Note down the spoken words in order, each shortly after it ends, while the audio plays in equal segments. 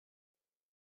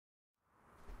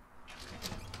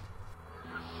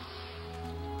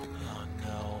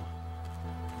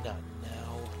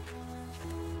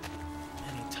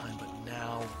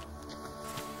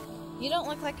You don't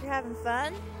look like you're having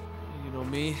fun. You know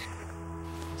me.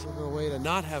 Is there a way to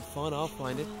not have fun? I'll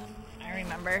find it. I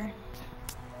remember.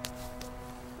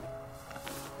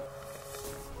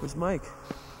 Where's Mike?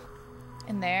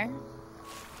 In there.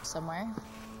 Somewhere.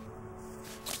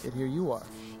 Yet here you are.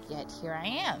 Yet here I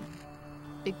am.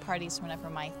 Big parties were never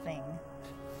my thing.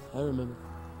 I remember.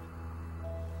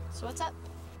 So what's up?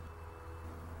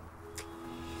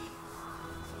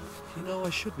 You know, I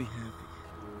should be happy.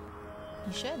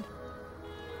 You should.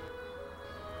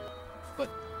 But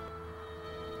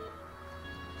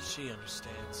she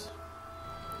understands.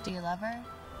 Do you love her?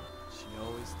 She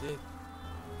always did.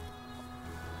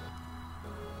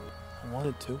 I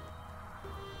wanted to.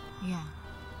 Yeah.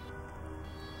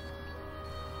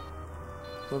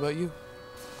 What about you?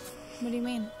 What do you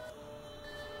mean?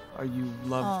 Are you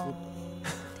loved? Oh.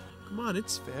 Come on,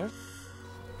 it's fair.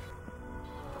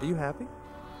 Are you happy?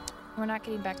 We're not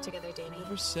getting back together, Danny.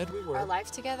 Never said we were. Our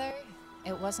life together,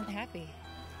 it wasn't happy.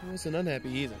 I wasn't unhappy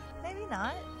either. Maybe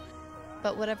not.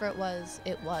 But whatever it was,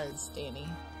 Danny.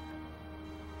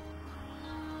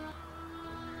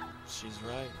 She's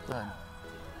right. Huh.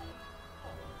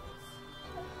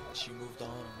 She moved on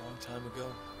a long time ago.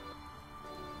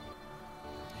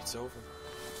 It's over.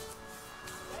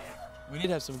 We did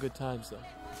have some good times, though.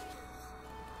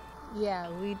 Yeah,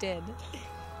 we did.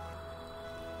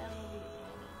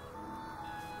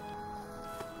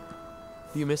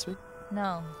 Do you miss me?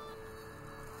 No.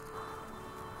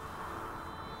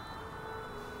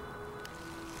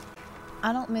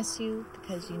 I don't miss you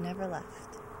because you never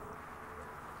left.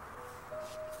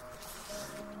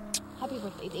 Happy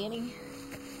birthday, Danny.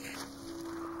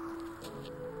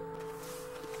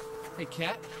 Hey,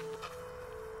 Kat.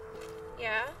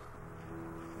 Yeah?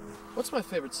 What's my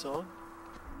favorite song?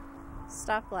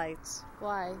 Stoplights.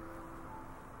 Why?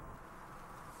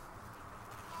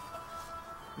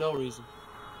 No reason.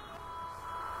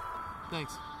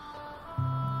 Thanks.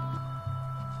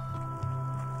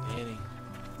 Danny.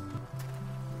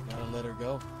 Gotta let her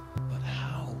go. But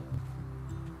how?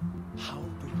 How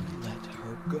do we let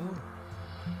her go?